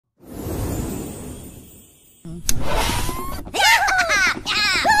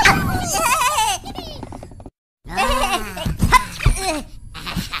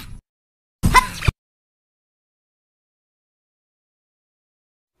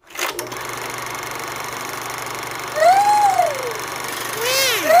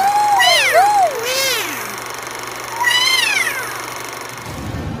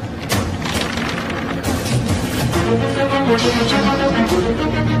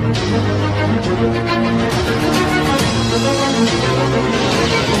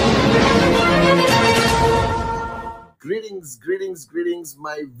Greetings,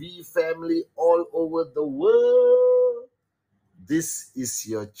 my V family all over the world. This is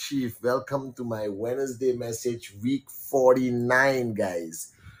your Chief. Welcome to my Wednesday message, week 49,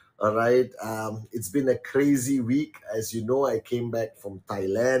 guys. All right. It's been a crazy week. As you know, I came back from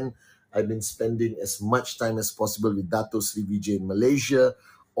Thailand. I've been spending as much time as possible with Dato Sri Vijay in Malaysia.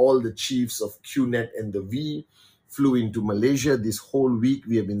 All the chiefs of QNet and the V flew into Malaysia. This whole week,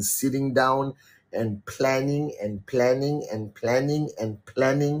 we have been sitting down and planning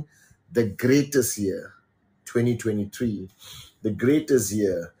the greatest year, 2023, the greatest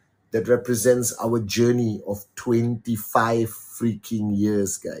year that represents our journey of 25 freaking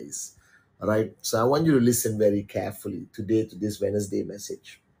years, guys. All right. So I want you to listen very carefully today to this Wednesday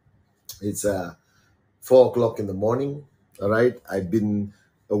message. It's 4 o'clock in the morning. All right. I've been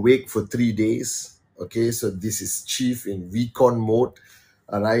awake for 3 days. Okay. So this is Chief in VCon mode.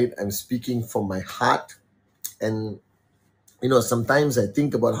 All right. I'm speaking from my heart. And, you know, sometimes I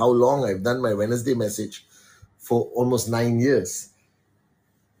think about how long I've done my Wednesday message for almost 9 years.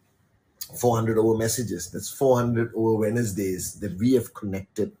 400 over messages. That's 400 over Wednesdays that we have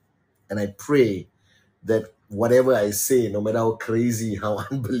connected. And I pray that whatever I say, no matter how crazy, how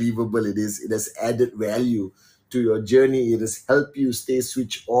unbelievable it is, it has added value to your journey. It has helped you stay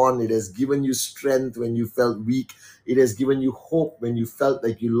switched on. It has given you strength when you felt weak. It has given you hope when you felt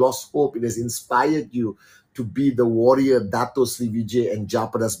like you lost hope. It has inspired you to be the warrior Dato Sri Vijay and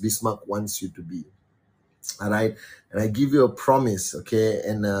Japadas Bismarck wants you to be. All right. And I give you a promise, okay?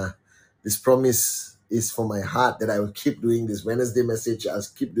 And this promise is from my heart that I will keep doing this Wednesday message. I'll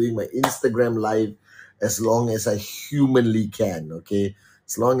keep doing my Instagram live as long as I humanly can, okay?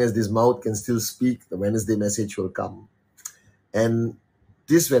 As long as this mouth can still speak, the Wednesday message will come. And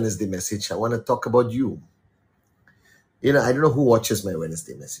this Wednesday message, I want to talk about you. You know, I don't know who watches my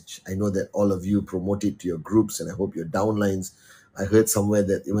Wednesday message. I know that all of you promote it to your groups, and I hope your downlines. I heard somewhere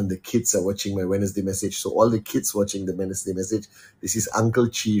that even the kids are watching my Wednesday message. So all the kids watching the Wednesday message, this is Uncle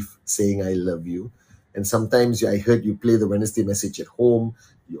Chief saying I love you. And sometimes I heard you play the Wednesday message at home,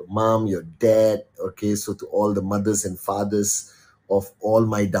 your mom, your dad, okay? So to all the mothers and fathers of all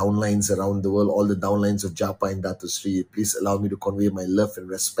my downlines around the world, all the downlines of Japa and Dato Sri, please allow me to convey my love and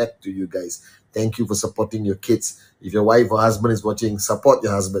respect to you guys. Thank you for supporting your kids. If your wife or husband is watching, support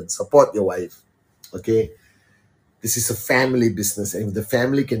your husband, support your wife, okay? This is a family business, and if the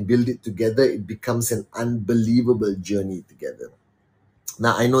family can build it together, it becomes an unbelievable journey together.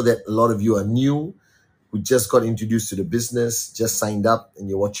 Now, I know that a lot of you are new, who just got introduced to the business, just signed up, and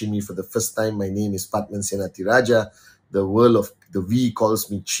you're watching me for the first time. My name is Pathman Senathirajah. The world of the V calls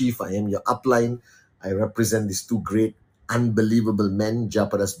me Chief. I am your upline. I represent these two great, unbelievable men,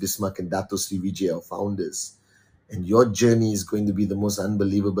 Japadas Bismarck and Dato Sri Vijay, our founders. And your journey is going to be the most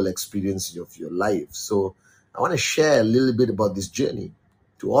unbelievable experience of your life. So I want to share a little bit about this journey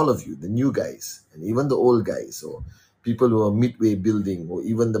to all of you, the new guys, and even the old guys, or people who are midway building, or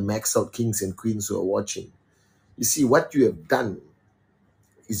even the max out kings and queens who are watching. You see, what you have done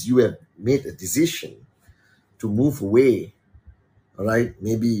is you have made a decision to move away, all right?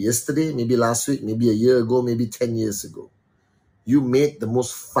 Maybe yesterday, maybe last week, maybe a year ago, maybe 10 years ago. You made the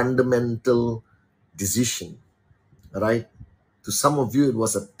most fundamental decision, all right? To some of you, it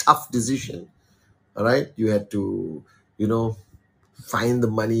was a tough decision, all right? You had to, you know, find the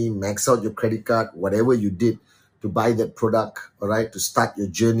money, max out your credit card, whatever you did to buy that product, all right? To start your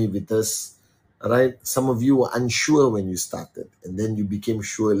journey with us, all right? Some of you were unsure when you started, and then you became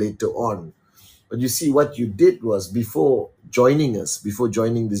sure later on. But you see, what you did was before joining us, before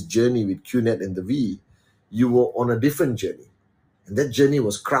joining this journey with QNet and the V, you were on a different journey. And that journey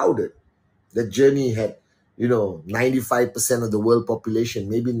was crowded. That journey had, you know, 95% of the world population,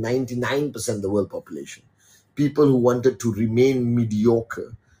 maybe 99% of the world population. People who wanted to remain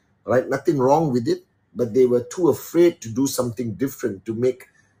mediocre, right? Nothing wrong with it, but they were too afraid to do something different, to make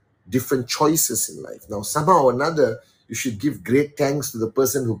different choices in life. Now, somehow or another, you should give great thanks to the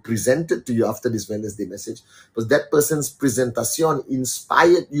person who presented to you after this Wednesday message, because that person's presentation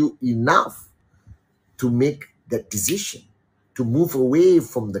inspired you enough to make that decision, to move away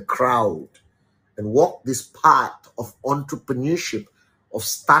from the crowd, and walk this path of entrepreneurship, of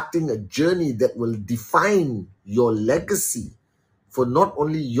starting a journey that will define your legacy for not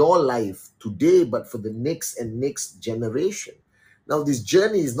only your life today, but for the next and next generation. Now, this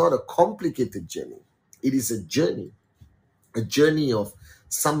journey is not a complicated journey. It is a journey of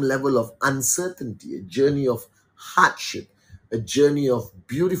some level of uncertainty, a journey of hardship, a journey of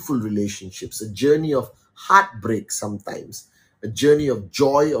beautiful relationships, a journey of heartbreak sometimes, a journey of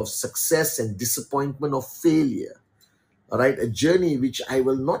joy, of success and disappointment, of failure. All right, a journey which I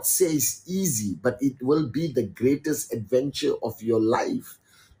will not say is easy, but it will be the greatest adventure of your life.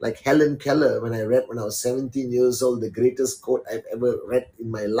 Like Helen Keller, when I read when I was 17 years old, the greatest quote I've ever read in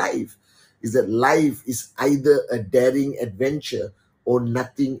my life is that life is either a daring adventure or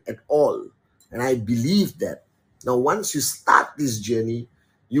nothing at all. And I believe that. Now, once you start this journey,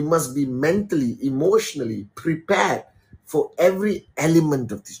 you must be mentally, emotionally prepared for every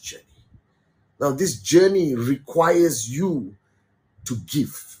element of this journey. Now, this journey requires you to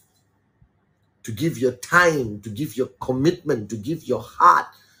give your time, to give your commitment, to give your heart,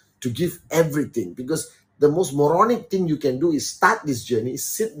 to give everything. Because the most moronic thing you can do is start this journey,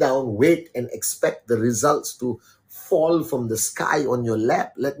 sit down, wait, and expect the results to fall from the sky on your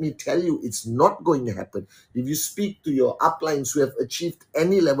lap. Let me tell you, it's not going to happen. If you speak to your uplines who have achieved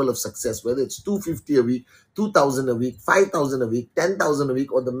any level of success, whether it's 250 a week, 2,000 a week, 5,000 a week, 10,000 a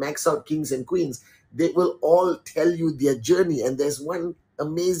week, or the max out kings and queens, they will all tell you their journey. And there's one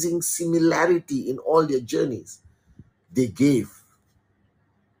amazing similarity in all their journeys. They gave.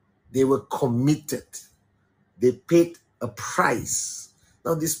 They were committed. They paid a price.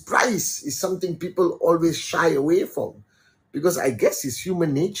 Now, this price is something people always shy away from, because I guess it's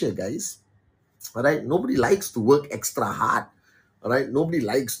human nature, guys. All right, nobody likes to work extra hard. All right, nobody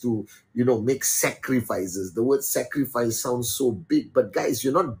likes to, make sacrifices. The word sacrifice sounds so big, but guys,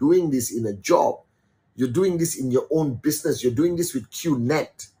 you're not doing this in a job. You're doing this in your own business. You're doing this with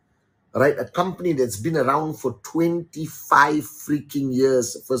QNet. All right, a company that's been around for 25 freaking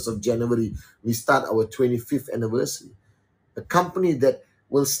years. 1st of January, we start our 25th anniversary. A company that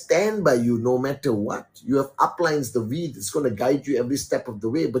will stand by you no matter what. You have uplines, the V that's going to guide you every step of the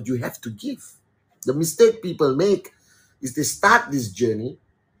way, but you have to give. The mistake people make is they start this journey,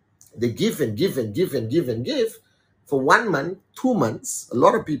 they give and give and give and give and give for 1 month, 2 months, a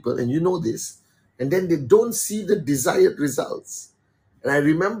lot of people, and you know this, and then they don't see the desired results. And I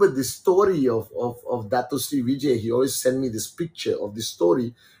remember this story of Dato Sri Vijay. He always sent me this picture of this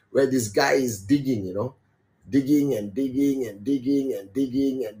story where this guy is digging, digging and digging and digging and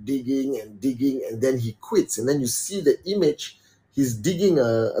digging and digging and digging, and then he quits. And then you see the image, he's digging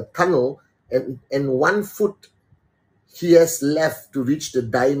a tunnel, and 1 foot he has left to reach the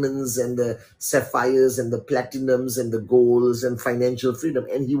diamonds and the sapphires and the platinums and the golds and financial freedom,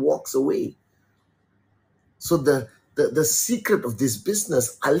 and he walks away. So the secret of this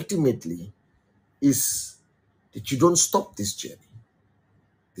business ultimately is that you don't stop this journey,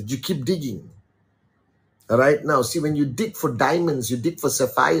 that you keep digging. All right, now see, when you dig for diamonds, you dig for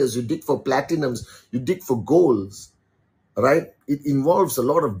sapphires, you dig for platinums, you dig for golds, all right, it involves a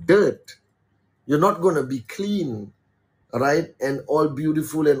lot of dirt. You're not going to be clean, all right, and all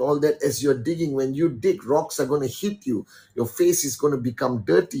beautiful and all that as you're digging. When you dig, rocks are going to hit you. Your face is going to become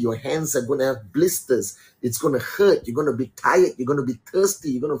dirty. Your hands are going to have blisters. It's going to hurt. You're going to be tired. You're going to be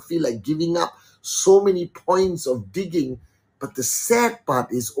thirsty. You're going to feel like giving up. So many points of digging. But the sad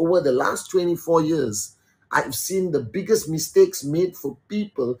part is, over the last 24 years, I've seen the biggest mistakes made for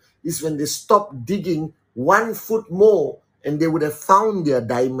people is when they stop digging 1 foot more, and they would have found their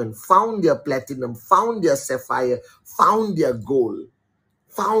diamond, found their platinum, found their sapphire, found their gold,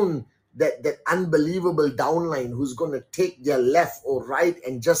 found that unbelievable downline who's going to take their left or right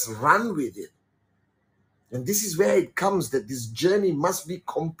and just run with it. And this is where it comes, that this journey must be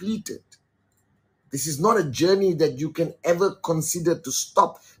completed. This is not a journey that you can ever consider to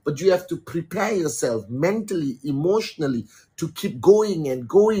stop, but you have to prepare yourself mentally, emotionally to keep going and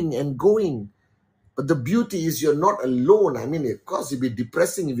going and going. But the beauty is you're not alone. I mean, of course, it'd be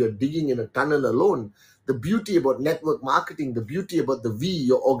depressing if you're digging in a tunnel alone. The beauty about network marketing, the beauty about the V,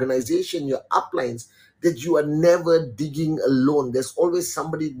 your organization, your uplines, that you are never digging alone. There's always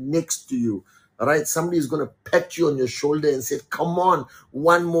somebody next to you. All right, somebody is going to pat you on your shoulder and say, come on,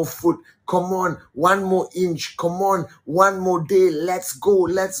 1 more foot. Come on, 1 more inch. Come on, 1 more day. Let's go,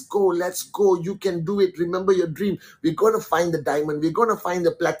 let's go, let's go. You can do it. Remember your dream. We're going to find the diamond. We're going to find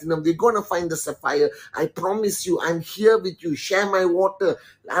the platinum. We're going to find the sapphire. I promise you, I'm here with you. Share my water.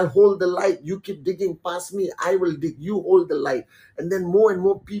 I'll hold the light. You keep digging past me. I will dig. You hold the light. And then more and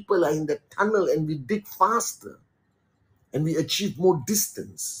more people are in the tunnel, and we dig faster. And we achieve more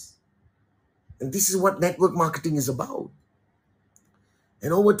distance. And this is what network marketing is about.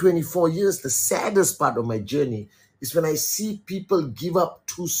 And over 24 years, the saddest part of my journey is when I see people give up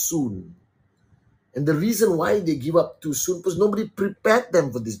too soon. And the reason why they give up too soon, because nobody prepared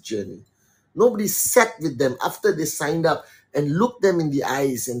them for this journey. Nobody sat with them after they signed up and looked them in the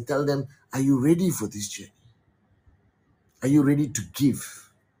eyes and tell them, are you ready for this journey? Are you ready to give?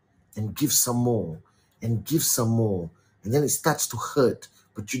 And give some more, and give some more. And then it starts to hurt,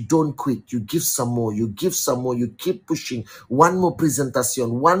 but you don't quit. You give some more, you give some more, you keep pushing. One more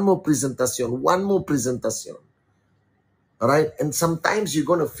presentation, one more presentation, one more presentation. All right? And sometimes you're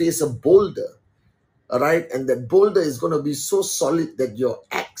going to face a boulder. All right, and that boulder is going to be so solid that your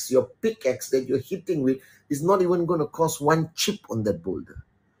axe, your pickaxe that you're hitting with is not even going to cause one chip on that boulder.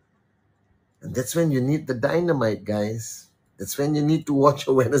 And that's when you need the dynamite, guys. That's when you need to watch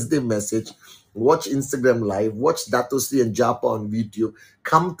a Wednesday message, watch Instagram Live, watch Datosri and Japa on video,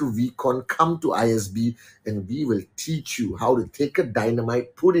 come to VCon, come to ISB, and we will teach you how to take a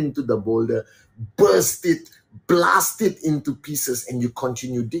dynamite, put into the boulder, burst it, blast it into pieces, and you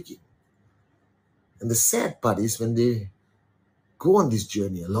continue digging. And the sad part is when they go on this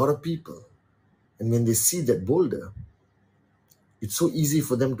journey, a lot of people, and when they see that boulder, it's so easy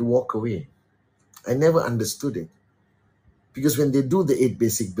for them to walk away. I never understood it. Because when they do the 8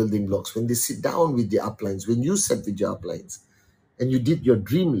 basic building blocks, when they sit down with the uplines, when you sat with your uplines, and you did your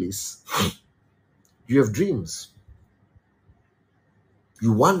dream list, you have dreams.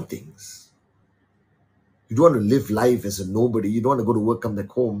 You want things. You don't want to live life as a nobody. You don't want to go to work, come back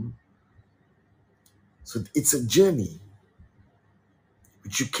home. So it's a journey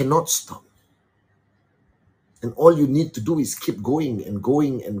which you cannot stop. And all you need to do is keep going and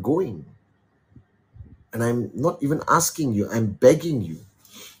going and going. And I'm not even asking you, I'm begging you.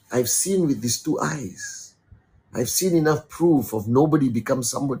 I've seen with these 2 eyes. I've seen enough proof of nobody becomes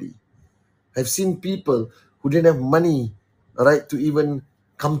somebody. I've seen people who didn't have money, right, to even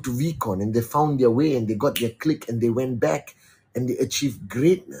come to VCon, and they found their way and they got their click and they went back and they achieved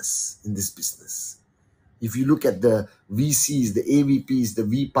greatness in this business. If you look at the VCs, the AVPs, the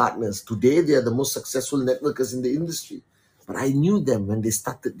V partners, today they are the most successful networkers in the industry. But I knew them when they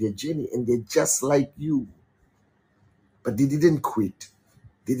started their journey, and they're just like you. But they didn't quit.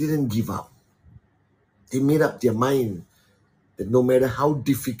 They didn't give up. They made up their mind that no matter how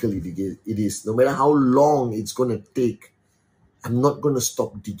difficult it is, no matter how long it's going to take, I'm not going to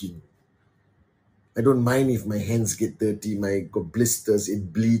stop digging. I don't mind if my hands get dirty, my got blisters,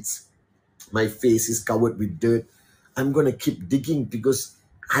 it bleeds, my face is covered with dirt. I'm going to keep digging, because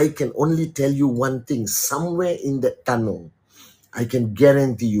I can only tell you one thing. Somewhere in that tunnel, I can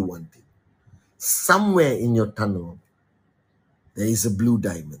guarantee you one thing. Somewhere in your tunnel, there is a blue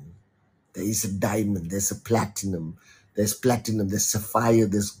diamond. There is a diamond. There's a platinum. There's sapphire,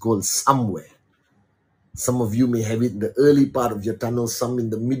 there's gold somewhere. Some of you may have it in the early part of your tunnel, some in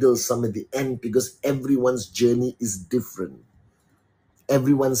the middle, some at the end, because everyone's journey is different.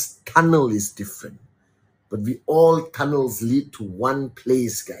 Everyone's tunnel is different. But all tunnels lead to one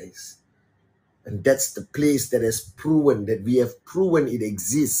place, guys. And that's the place that has proven, that we have proven it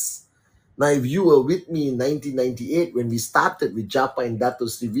exists. Now, if you were with me in 1998 when we started with Japa and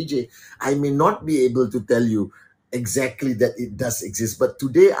Datosri Vijay, I may not be able to tell you exactly that it does exist. But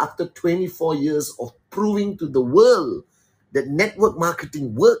today, after 24 years of proving to the world that network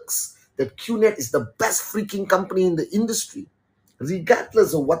marketing works, that QNet is the best freaking company in the industry,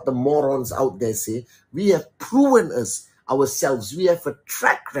 regardless of what the morons out there say, we have proven ourselves. We have a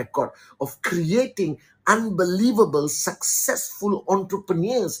track record of creating unbelievable, successful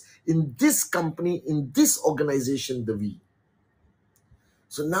entrepreneurs in this company, in this organization, the V.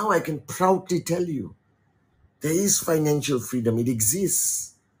 So now I can proudly tell you, there is financial freedom. It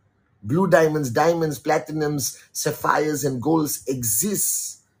exists. Blue diamonds, platinums, sapphires, and golds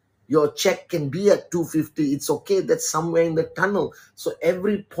exist. Your check can be at 250. It's okay. That's somewhere in the tunnel. So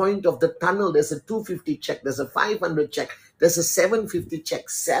every point of the tunnel, there's a 250 check. There's a 500 check. There's a 750 check.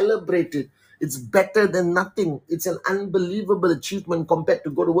 Celebrate it. It's better than nothing. It's an unbelievable achievement compared to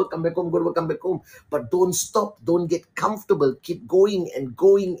go to work, come back home, go to work, come back home. But don't stop. Don't get comfortable. Keep going and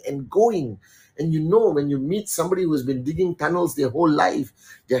going and going. And you know, when you meet somebody who's been digging tunnels their whole life,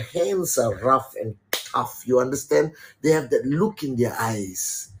 their hands are rough and tough. You understand? They have that look in their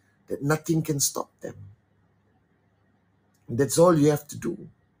eyes that nothing can stop them. And that's all you have to do.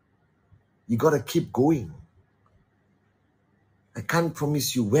 You got to keep going. I can't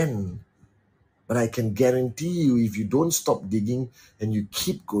promise you when, but I can guarantee you, if you don't stop digging and you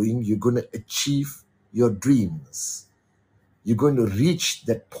keep going, you're going to achieve your dreams. You're going to reach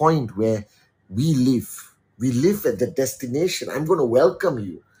that point where we live. We live at the destination. I'm going to welcome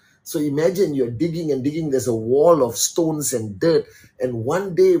you. So imagine you're digging and digging, there's a wall of stones and dirt. And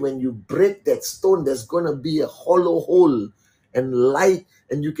one day when you break that stone, there's going to be a hollow hole and light.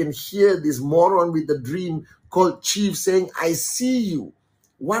 And you can hear this moron with the dream called Chief saying, I see you.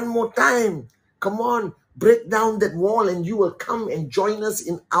 One more time. Come on, break down that wall and you will come and join us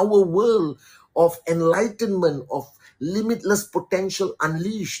in our world of enlightenment, of limitless potential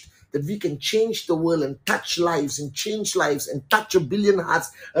unleashed, that we can change the world and touch lives and change lives and touch 1 billion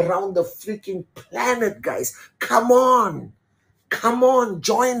hearts around the freaking planet, guys. Come on. Come on,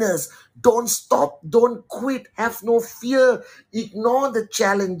 join us. Don't stop. Don't quit. Have no fear. Ignore the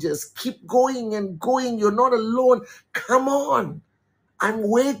challenges. Keep going and going. You're not alone. Come on. I'm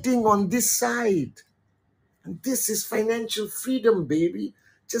waiting on this side. And this is financial freedom, baby.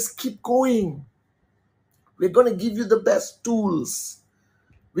 Just keep going. We're going to give you the best tools.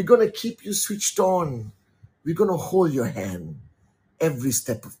 We're going to keep you switched on. We're going to hold your hand every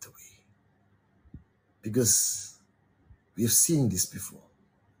step of the way. Because we've seen this before.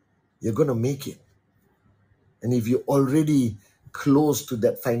 You're going to make it. And if you're already close to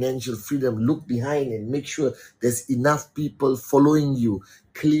that financial freedom, look behind and make sure there's enough people following you.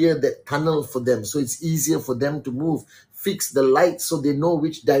 Clear that tunnel for them so it's easier for them to move. Fix the lights so they know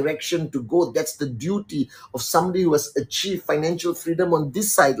which direction to go. That's the duty of somebody who has achieved financial freedom on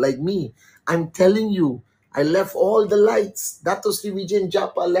this side like me. I'm telling you, I left all the lights. Dato Sri Vijay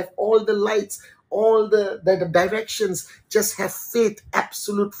Japa left all the lights, all the directions. Just have faith,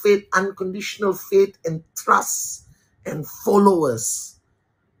 absolute faith, unconditional faith and trust, and follow us.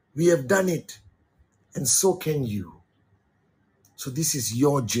 We have done it, and so can you. So this is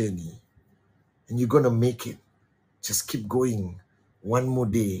your journey, and you're going to make it. Just keep going. One more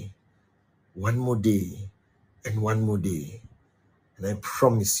day, and one more day. And I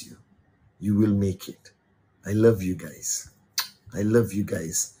promise you, you will make it. I love you guys. I love you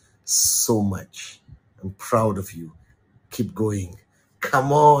guys so much. I'm proud of you. Keep going.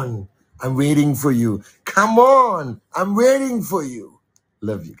 Come on. I'm waiting for you. Come on. I'm waiting for you.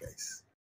 Love you guys.